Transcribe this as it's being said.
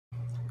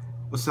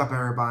What's up,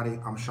 everybody?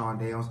 I'm Sean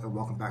Dales, and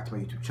welcome back to my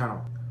YouTube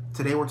channel.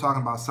 Today we're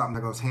talking about something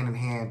that goes hand in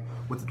hand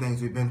with the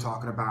things we've been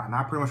talking about, and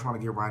I pretty much want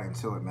to get right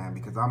into it, man,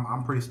 because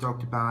I'm pretty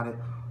stoked about it.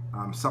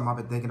 Something I've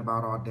been thinking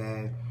about all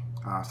day.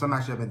 Something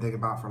actually I've been thinking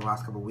about for the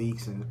last couple of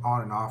weeks and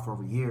on and off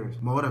over years.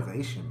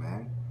 Motivation,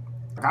 man.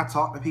 Like, I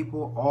talk to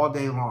people all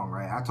day long,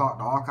 right? I talk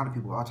to all kinds of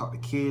people. I talk to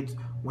kids,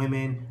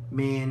 women,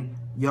 men,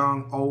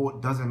 young,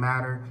 old, doesn't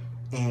matter.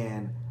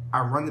 And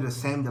I run into the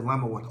same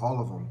dilemma with all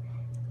of them.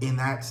 And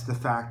that's the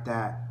fact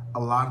that a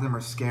lot of them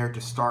are scared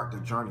to start the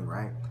journey,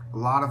 right? A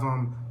lot of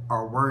them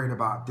are worried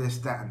about this,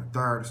 that, and the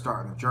third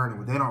starting the journey.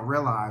 What they don't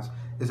realize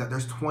is that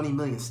there's 20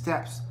 million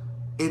steps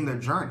in the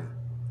journey.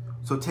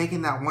 So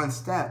taking that one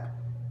step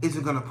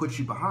isn't going to put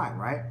you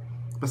behind, right?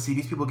 But see,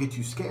 these people get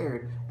too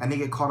scared and they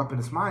get caught up in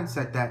this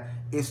mindset that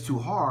it's too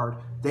hard,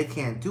 they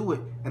can't do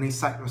it, and they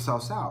psych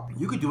themselves out.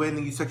 You could do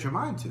anything you set your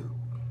mind to.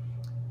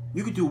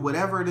 You could do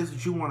whatever it is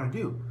that you want to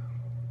do.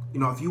 You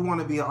know, if you want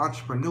to be an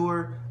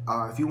entrepreneur,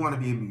 if you want to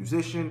be a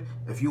musician,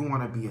 if you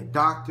want to be a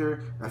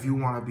doctor, if you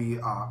want to be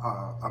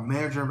a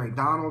manager at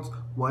McDonald's,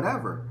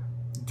 whatever.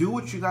 Do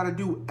what you got to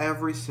do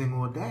every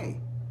single day.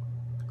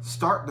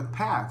 Start the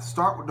path.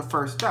 Start with the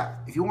first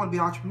step. If you want to be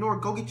an entrepreneur,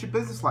 go get your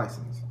business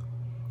license.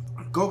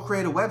 Go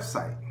create a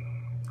website,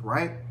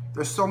 right?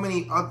 There's so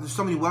many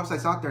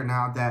websites out there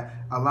now that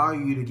allow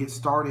you to get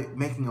started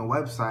making a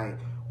website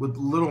with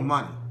little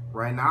money,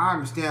 right? Now, I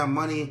understand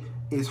money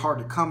is hard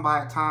to come by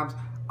at times.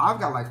 I've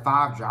got like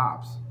 5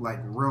 jobs, like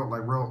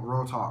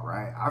real talk,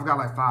 right? I've got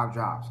like 5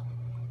 jobs.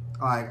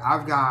 Like,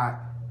 I've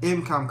got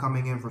income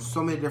coming in from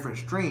so many different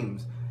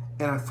streams,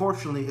 and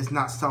unfortunately, it's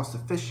not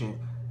self-sufficient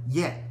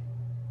yet,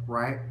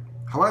 right?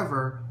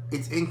 However,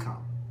 it's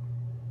income.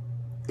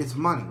 It's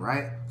money,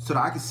 right? So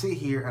that I can sit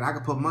here and I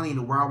can put money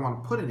into where I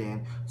want to put it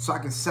in, so I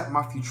can set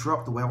my future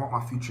up the way I want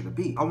my future to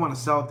be. I want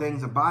to sell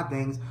things and buy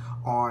things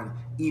on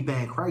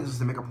eBay and Craigslist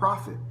to make a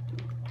profit.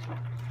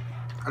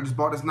 I just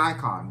bought this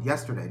Nikon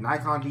yesterday,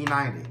 Nikon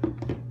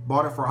D90.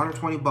 Bought it for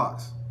 120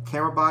 bucks.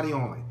 Camera body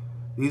only.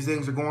 These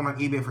things are going on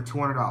eBay for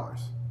 $200.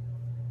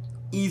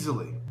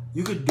 Easily.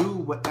 You could do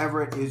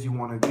whatever it is you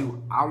want to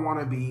do. I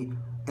want to be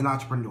an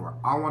entrepreneur.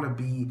 I want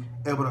to be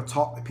able to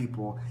talk to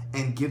people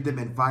and give them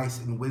advice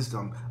and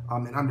wisdom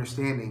and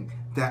understanding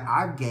that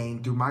I've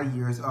gained through my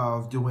years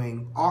of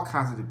doing all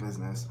kinds of the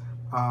business.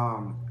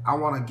 I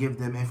want to give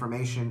them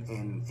information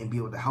and be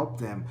able to help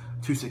them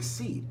to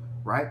succeed,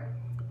 right?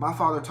 My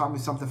father taught me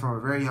something from a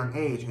very young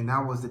age, and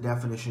that was the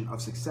definition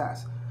of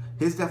success.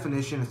 His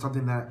definition is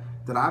something that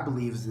I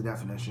believe is the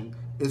definition,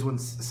 is when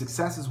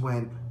success is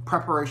when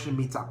preparation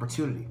meets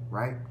opportunity,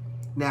 right?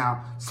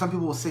 Now, some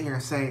people will sit here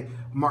and say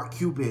Mark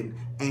Cuban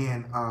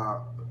and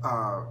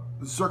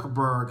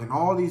Zuckerberg and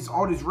all these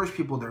rich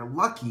people, they're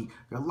lucky.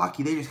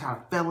 They just kind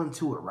of fell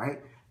into it,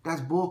 right? That's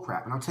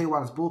bullcrap. And I'll tell you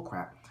why that's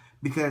bullcrap.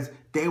 Because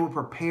they were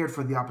prepared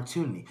for the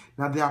opportunity.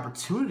 Now, the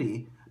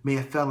opportunity may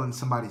have fell in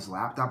somebody's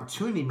lap. The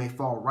opportunity may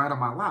fall right on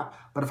my lap.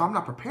 But if I'm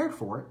not prepared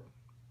for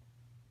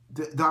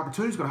it, the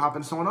opportunity is going to hop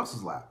into someone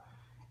else's lap.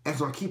 And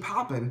so I keep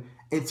hopping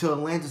until it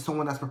lands in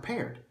someone that's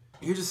prepared.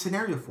 Here's a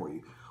scenario for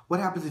you.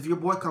 What happens if your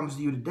boy comes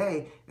to you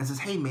today and says,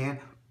 hey, man,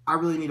 I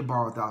really need to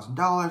borrow $1,000.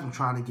 I'm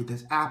trying to get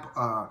this app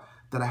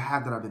that I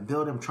have that I've been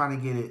building. I'm trying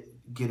to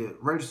get it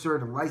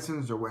registered and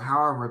licensed, or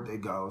however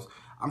it goes.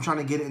 I'm trying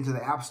to get it into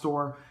the App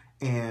Store,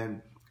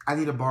 and I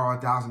need to borrow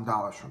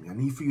 $1,000 from you. I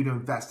need for you to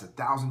invest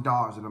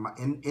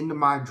 $1,000 into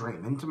my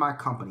dream, into my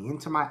company,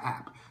 into my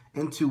app,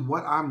 into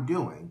what I'm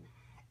doing.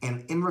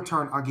 And in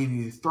return, I'll give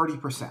you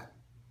 30%.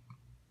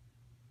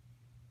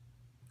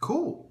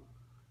 Cool,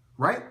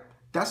 right?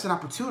 That's an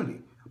opportunity.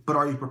 But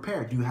are you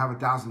prepared? Do you have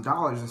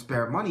 $1,000 in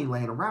spare money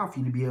laying around for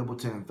you to be able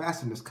to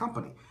invest in this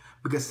company?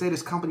 Because say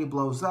this company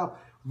blows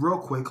up real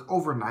quick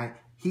overnight,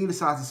 he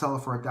decides to sell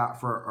it for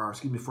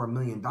 $1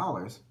 million.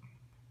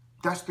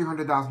 That's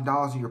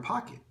 $300,000 in your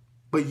pocket.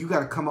 But you got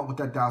to come up with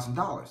that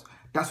 $1,000.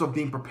 That's what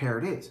being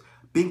prepared is.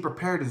 Being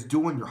prepared is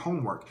doing your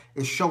homework.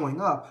 It's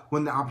showing up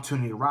when the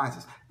opportunity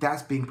arises.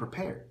 That's being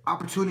prepared.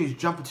 Opportunities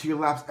jump into your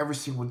laps every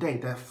single day.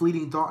 That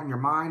fleeting thought in your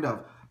mind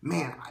of,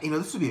 man, you know,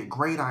 this would be a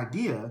great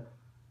idea.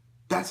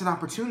 That's an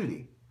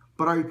opportunity.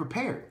 But are you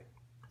prepared?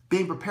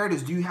 Being prepared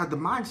is, do you have the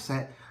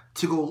mindset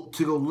to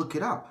go look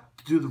it up,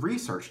 to do the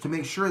research, to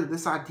make sure that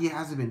this idea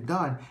hasn't been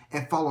done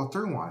and follow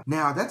through on it?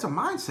 Now, that's a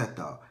mindset,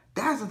 though.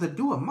 That has nothing to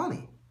do with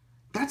money.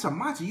 That's a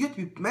mindset. You have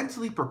to be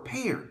mentally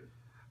prepared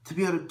to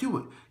be able to do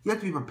it. You have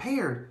to be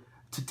prepared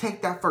to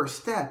take that first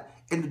step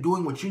into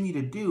doing what you need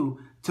to do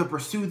to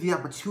pursue the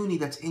opportunity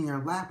that's in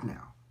your lap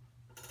now.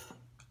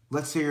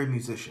 Let's say you're a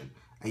musician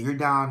and you're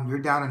down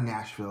in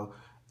Nashville,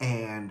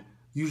 and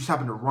you just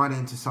happen to run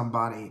into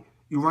somebody.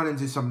 You run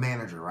into some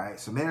manager, right?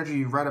 Some manager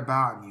you've read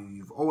about and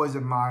you've always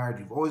admired.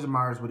 You've always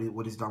admired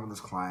what he's done with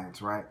his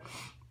clients, right?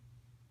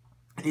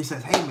 And he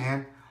says, hey,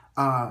 man,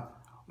 why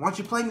don't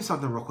you play me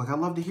something real quick? I'd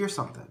love to hear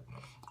something.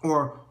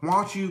 Or why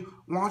don't you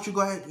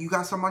go ahead? You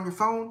got something on your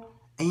phone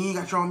and you ain't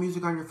got your own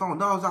music on your phone.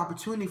 No, it was an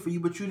opportunity for you,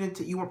 but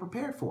you weren't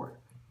prepared for it.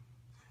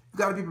 You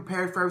got to be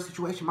prepared for every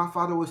situation. My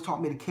father always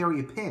taught me to carry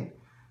a pen.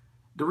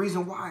 The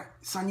reason why,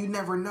 son, you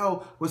never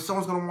know when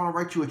someone's going to want to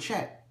write you a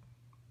check.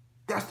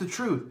 That's the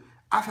truth.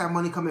 I've had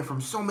money come in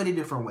from so many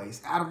different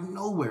ways, out of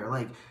nowhere.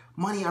 Like,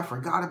 money I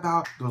forgot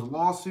about, those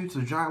lawsuits,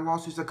 the giant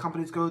lawsuits that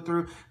companies go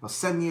through. They'll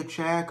send me a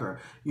check, or,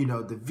 you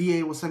know, the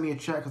VA will send me a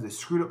check because they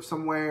screwed up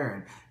somewhere,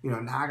 and, you know,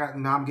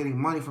 now I'm getting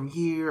money from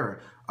here,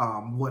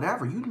 or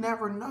whatever. You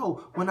never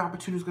know when the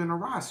opportunity is going to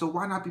arise. So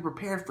why not be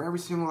prepared for every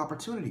single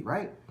opportunity,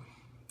 right?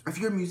 If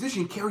you're a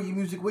musician, carry your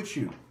music with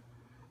you.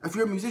 If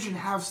you're a musician,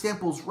 have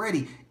samples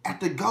ready at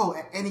the go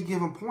at any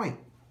given point.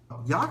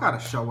 Y'all got to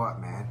show up,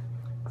 man.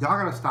 Y'all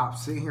got to stop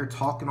sitting here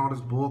talking all this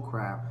bull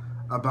crap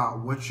about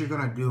what you're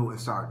going to do and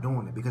start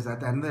doing it. Because at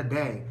the end of the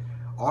day,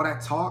 all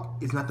that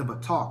talk is nothing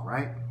but talk,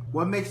 right?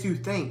 What makes you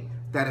think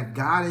that if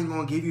God ain't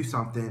going to give you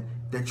something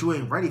that you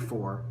ain't ready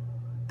for,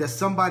 that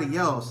somebody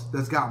else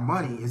that's got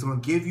money is going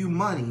to give you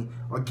money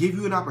or give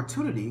you an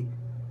opportunity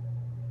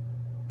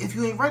if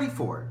you ain't ready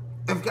for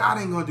it? If God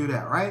ain't going to do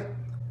that, right?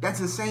 That's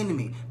insane to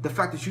me. The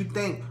fact that you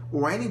think,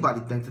 or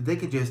anybody thinks, that they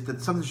could that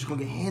something's just going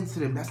to get handed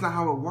to them, that's not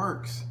how it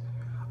works.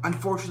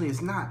 Unfortunately,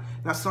 it's not.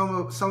 Now, some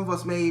of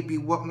us may be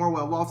more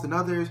well off than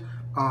others,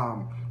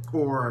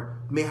 or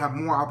may have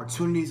more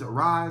opportunities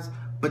arise,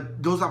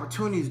 but those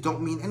opportunities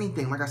don't mean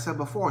anything. Like I said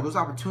before, those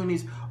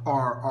opportunities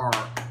are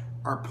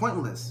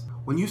pointless.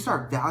 When you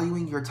start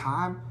valuing your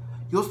time,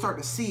 you'll start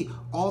to see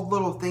all the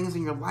little things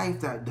in your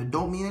life that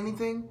don't mean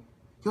anything.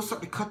 You'll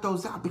start to cut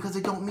those out because they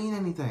don't mean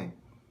anything.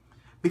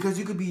 Because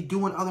you could be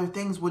doing other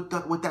things with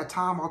that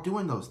time while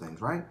doing those things,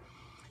 right?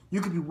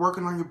 You could be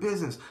working on your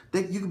business.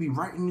 You could be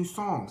writing new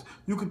songs.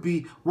 You could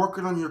be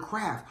working on your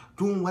craft,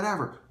 doing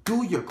whatever.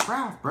 Do your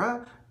craft,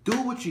 bruh.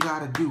 Do what you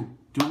gotta do.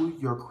 Do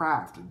your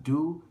craft.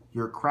 Do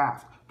your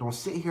craft. Don't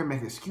sit here and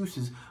make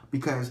excuses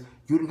because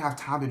you didn't have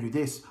time to do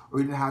this or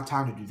you didn't have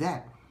time to do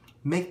that.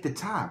 Make the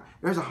time.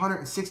 There's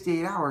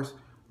 168 hours.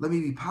 Let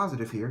me be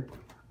positive here.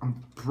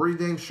 I'm pretty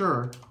dang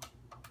sure.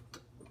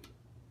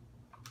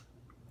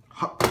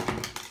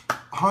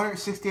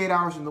 168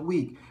 hours in the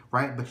week,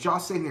 right? But y'all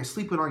sitting there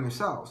sleeping on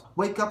yourselves.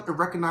 Wake up and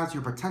recognize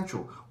your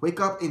potential. Wake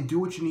up and do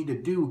what you need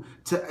to do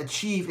to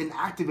achieve and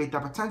activate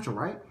that potential,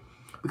 right?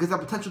 Because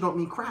that potential don't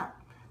mean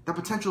crap. That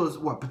potential is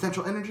what?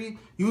 Potential energy?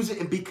 Use it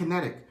and be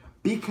kinetic.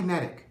 Be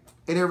kinetic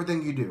in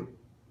everything you do.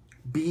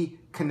 Be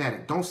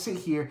kinetic. Don't sit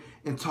here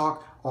and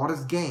talk all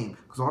this game,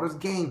 because all this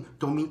game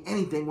don't mean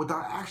anything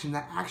without action.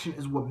 That action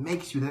is what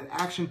makes you. That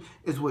action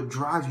is what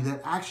drives you.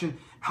 That action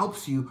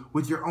helps you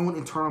with your own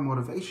internal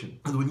motivation.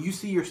 Because when you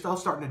see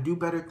yourself starting to do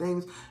better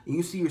things, and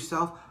you see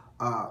yourself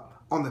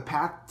on the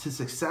path to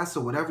success,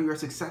 or whatever your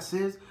success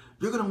is,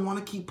 you're going to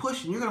want to keep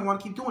pushing. You're going to want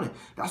to keep doing it.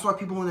 That's why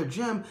people in the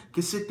gym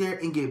can sit there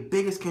and get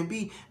big as can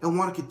be and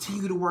want to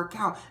continue to work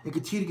out and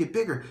continue to get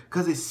bigger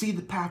because they see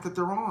the path that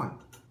they're on.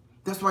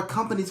 That's why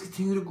companies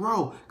continue to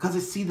grow, because they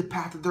see the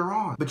path that they're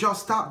on. But y'all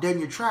stop dead in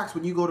your tracks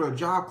when you go to a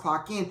job,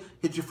 clock in,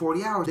 hit your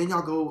 40 hours. Then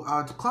y'all go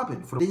to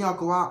clubbing. Then y'all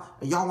go out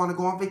and y'all want to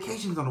go on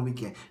vacations on the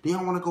weekend. Then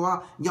y'all want to go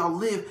out and y'all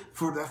live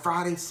for the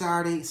Friday,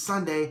 Saturday,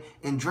 Sunday,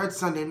 and dread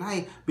Sunday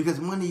night because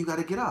Monday you got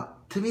to get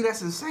up. To me,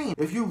 that's insane.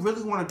 If you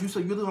really want to do so,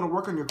 you really want to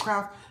work on your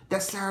craft,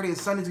 that Saturday and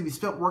Sunday is going to be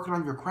spent working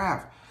on your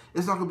craft.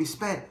 It's not going to be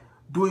spent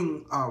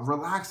doing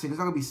relaxing. It's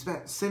not going to be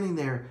spent sitting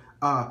there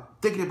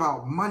thinking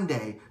about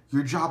Monday,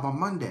 your job on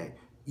Monday.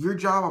 Your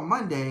job on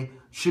Monday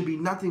should be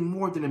nothing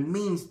more than a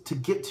means to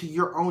get to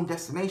your own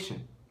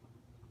destination.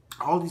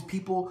 All these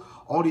people,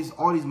 all these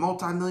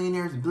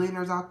multimillionaires and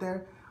billionaires out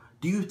there,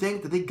 do you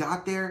think that they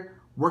got there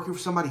working for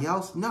somebody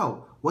else?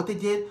 No. What they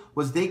did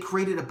was they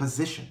created a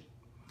position.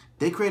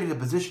 They created a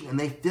position and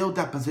they filled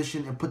that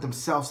position and put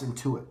themselves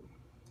into it.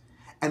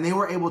 And they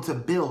were able to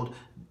build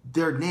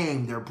their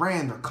name, their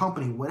brand, their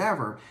company,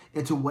 whatever,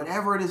 into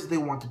whatever it is they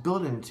want to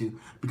build it into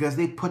because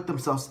they put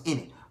themselves in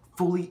it,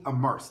 fully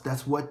immersed.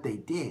 That's what they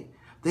did.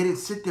 They didn't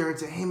sit there and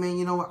say, hey man,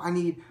 you know what, I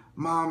need,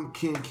 mom,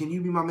 can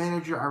you be my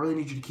manager? I really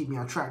need you to keep me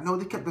on track. No,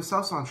 they kept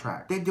themselves on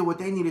track. They did what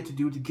they needed to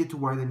do to get to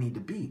where they need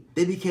to be.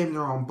 They became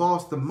their own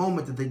boss the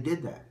moment that they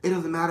did that. It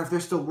doesn't matter if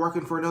they're still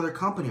working for another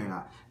company or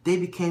not. They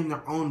became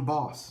their own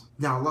boss.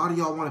 Now, a lot of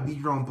y'all want to be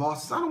your own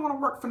bosses. I don't want to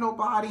work for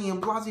nobody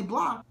and blah, blah,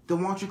 blah.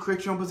 Then why don't you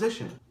create your own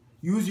position?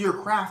 Use your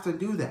craft and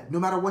do that, no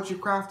matter what your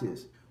craft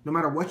is. No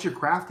matter what your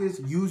craft is,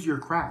 use your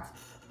craft.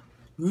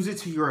 Use it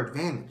to your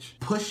advantage.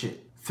 Push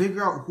it.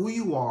 Figure out who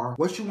you are,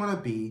 what you want to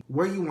be,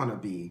 where you want to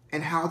be,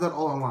 and how that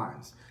all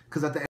aligns.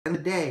 Because at the end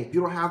of the day, if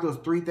you don't have those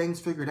three things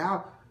figured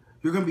out,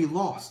 you're going to be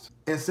lost.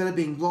 Instead of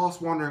being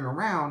lost wandering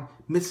around,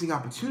 missing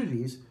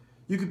opportunities,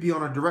 you could be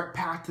on a direct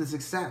path to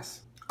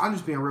success. I'm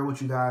just being real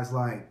with you guys.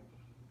 Like,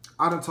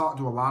 I done talked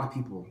to a lot of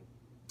people.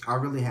 I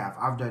really have.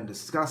 I've done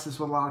discussions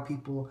with a lot of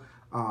people.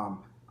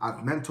 I've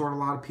mentored a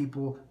lot of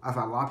people. I've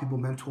had a lot of people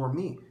mentor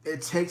me.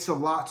 It takes a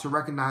lot to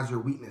recognize your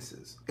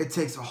weaknesses. It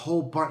takes a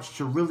whole bunch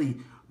to really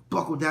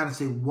buckle down and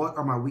say, what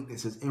are my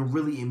weaknesses? And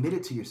really admit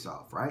it to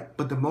yourself, right?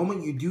 But the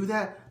moment you do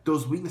that,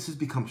 those weaknesses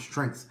become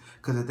strengths.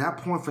 Because at that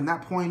point, from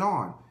that point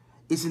on,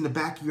 it's in the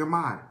back of your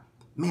mind.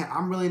 Man,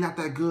 I'm really not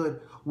that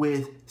good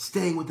with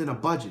staying within a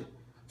budget.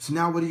 So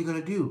now what are you going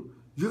to do?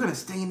 You're going to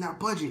stay in that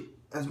budget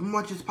as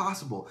much as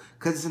possible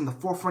because it's in the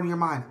forefront of your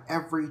mind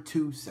every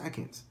 2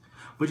 seconds.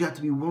 But you have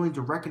to be willing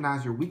to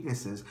recognize your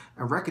weaknesses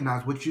and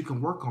recognize what you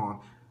can work on.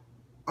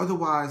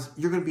 Otherwise,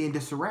 you're going to be in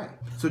disarray.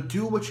 So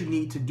do what you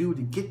need to do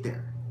to get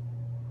there.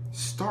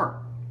 Start.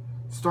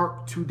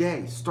 Start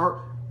today.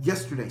 Start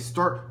yesterday.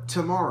 Start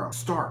tomorrow.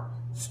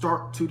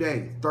 Start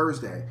today,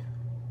 Thursday.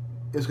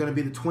 It's going to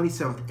be the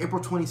 27th,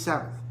 April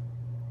 27th.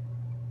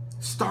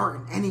 Start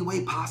in any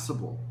way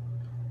possible.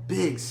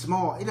 Big,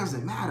 small, it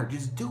doesn't matter.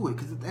 Just do it,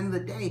 because at the end of the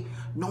day,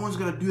 no one's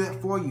going to do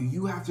that for you.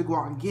 You have to go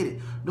out and get it.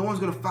 No one's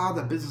going to file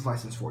that business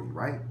license for you,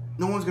 right?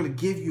 No one's going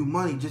to give you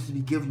money just to be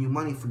giving you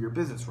money for your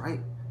business,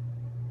 right?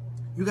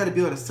 You got to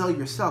be able to sell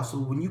yourself. So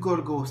when you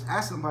go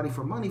ask somebody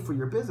for money for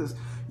your business,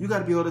 you got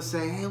to be able to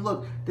say, hey,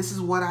 look, this is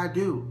what I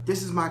do.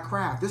 This is my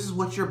craft. This is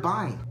what you're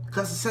buying.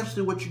 Because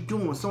essentially what you're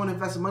doing, when someone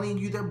invests money in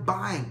you, they're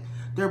buying.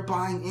 They're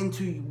buying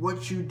into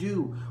what you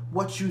do,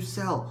 what you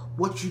sell,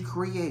 what you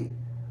create.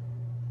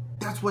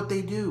 That's what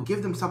they do.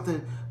 Give them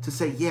something to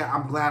say, yeah,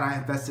 I'm glad I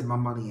invested my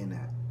money in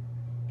that.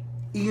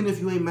 Even if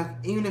you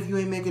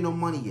ain't making no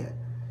money yet.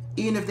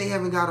 Even if they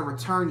haven't got a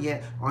return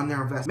yet on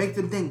their investment. Make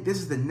them think this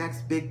is the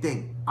next big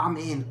thing. I'm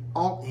in,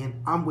 all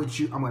in, I'm with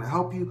you, I'm gonna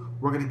help you,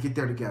 we're gonna get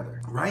there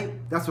together, right?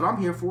 That's what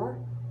I'm here for.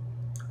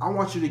 I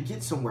want you to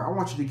get somewhere. I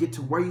want you to get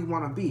to where you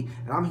want to be.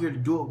 And I'm here to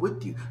do it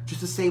with you.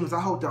 Just the same as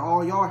I hope that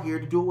all y'all are here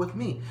to do it with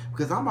me.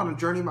 Because I'm on a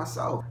journey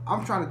myself.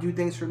 I'm trying to do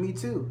things for me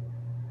too.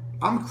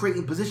 I'm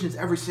creating positions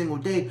every single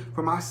day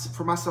for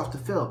myself to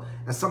fill.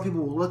 And some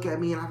people will look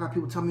at me, and I've had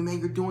people tell me, man,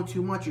 you're doing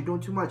too much, you're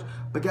doing too much.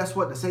 But guess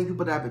what? The same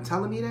people that have been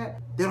telling me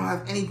that, they don't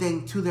have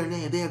anything to their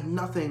name. They have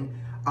nothing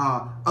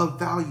of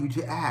value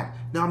to add.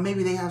 Now,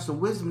 maybe they have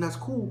some wisdom, that's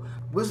cool.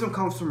 Wisdom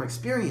comes from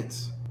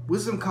experience.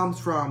 Wisdom comes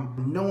from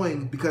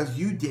knowing because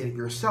you did it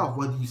yourself,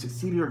 whether you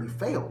succeeded or you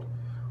failed.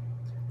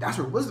 That's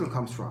where wisdom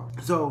comes from.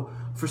 So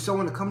for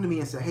someone to come to me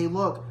and say, hey,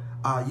 look,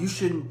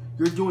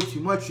 you're doing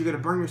too much, you're going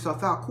to burn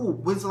yourself out. Cool.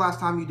 When's the last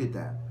time you did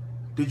that?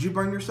 Did you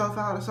burn yourself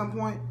out at some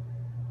point?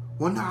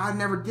 Well, no, I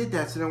never did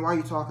that. So then why are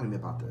you talking to me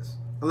about this?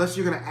 Unless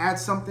you're going to add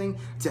something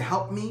to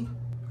help me,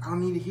 I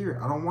don't need to hear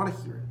it. I don't want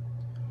to hear it.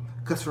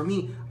 Because for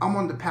me, I'm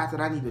on the path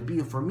that I need to be.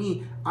 And for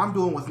me, I'm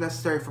doing what's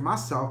necessary for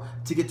myself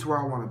to get to where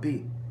I want to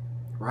be.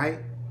 Right?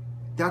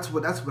 That's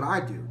what I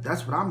do.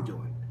 That's what I'm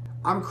doing.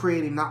 I'm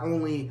creating not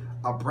only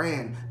a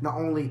brand, not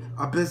only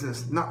a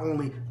business, not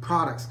only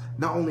products,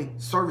 not only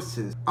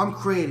services. I'm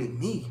creating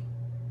me.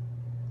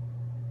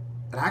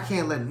 And I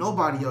can't let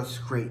nobody else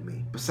create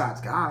me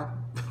besides God.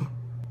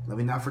 Let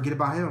me not forget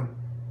about him.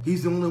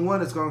 He's the only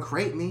one that's going to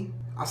create me.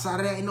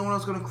 Outside of that, ain't no one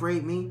else going to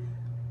create me.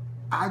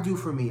 I do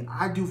for me.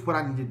 I do what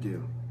I need to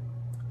do.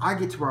 I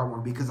get to where I want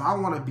to be because I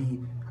want to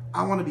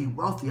be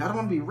wealthy. I don't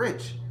want to be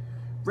rich.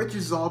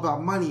 Riches is all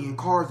about money and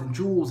cars and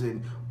jewels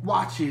and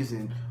watches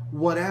and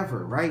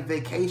whatever, right?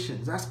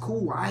 Vacations. That's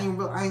cool. I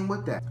ain't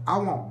with that. I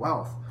want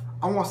wealth.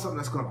 I want something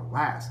that's going to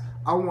last.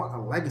 I want a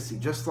legacy,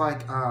 just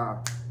like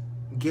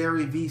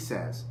Gary V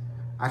says.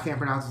 I can't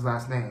pronounce his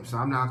last name, so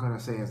I'm not going to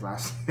say his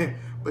last name.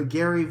 But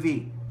Gary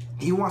V,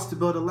 he wants to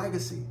build a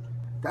legacy.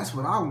 That's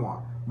what I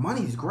want.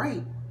 Money's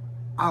great.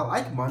 I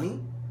like money.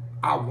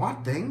 I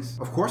want things.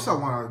 Of course I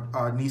want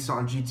a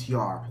Nissan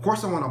GTR. Of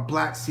course I want a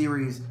Black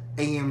Series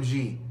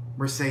AMG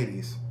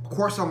Mercedes. Of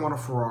course I want a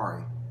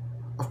Ferrari.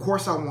 Of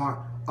course I want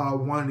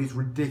one of these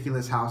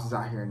ridiculous houses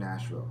out here in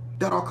Nashville.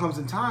 That all comes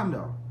in time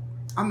though.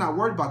 I'm not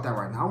worried about that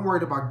right now. I'm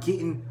worried about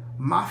getting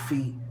my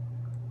feet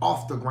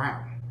off the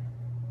ground.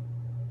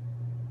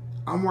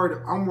 I'm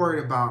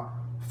worried about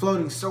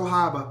floating so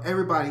high above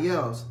everybody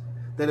else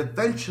that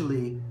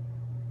eventually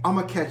I'm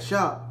gonna catch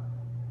up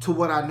to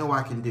what I know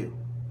I can do.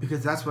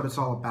 Because that's what it's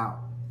all about.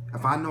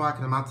 If I know I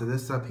can amount to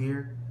this up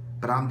here,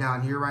 but I'm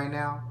down here right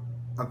now,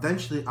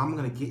 eventually I'm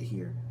gonna get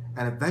here.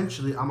 And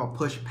eventually I'm gonna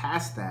push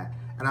past that,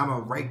 and I'm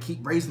gonna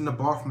keep raising the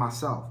bar for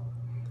myself.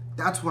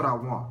 That's what I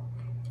want.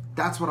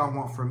 That's what I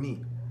want for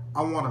me.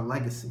 I want a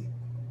legacy.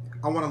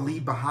 I want to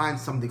leave behind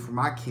something for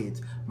my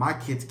kids'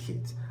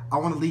 kids. I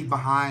want to leave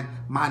behind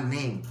my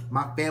name,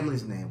 my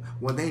family's name.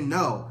 When they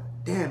know,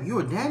 damn, you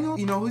a Daniel?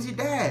 You know, who's your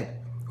dad?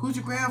 Who's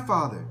your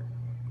grandfather?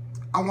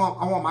 I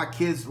want my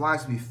kids'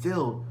 lives to be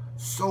filled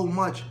so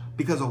much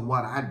because of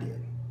what I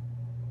did.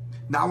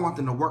 Now I want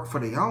them to work for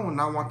their own,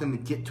 and I want them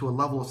to get to a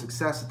level of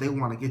success that they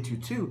want to get to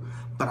too.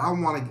 But I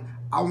want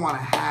to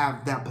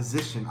have that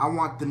position. I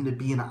want them to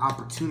be in an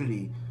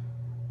opportunity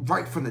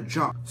right from the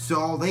jump. So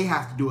all they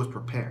have to do is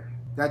prepare.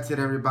 That's it,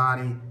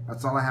 everybody.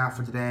 That's all I have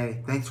for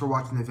today. Thanks for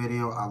watching the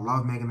video. I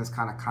love making this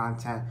kind of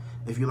content.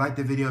 If you liked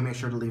the video, make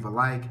sure to leave a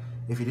like.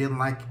 If you didn't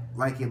like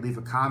it, leave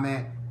a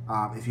comment.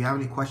 If you have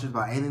any questions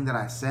about anything that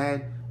I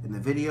said in the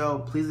video,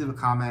 please leave a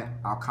comment.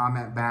 I'll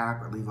comment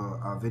back or leave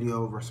a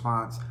video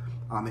response.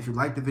 If you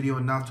like the video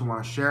enough to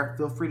want to share it,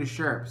 feel free to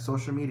share it.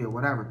 Social media,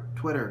 whatever,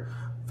 Twitter,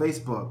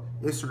 Facebook,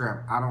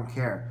 Instagram, I don't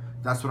care.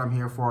 That's what I'm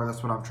here for.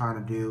 That's what I'm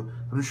trying to do.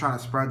 I'm just trying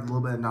to spread a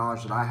little bit of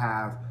knowledge that I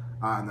have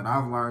and that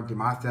I've learned through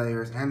my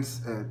failures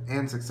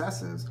and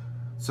successes.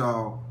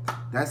 So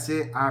that's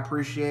it. I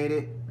appreciate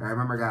it. And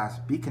remember, guys,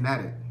 be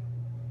kinetic.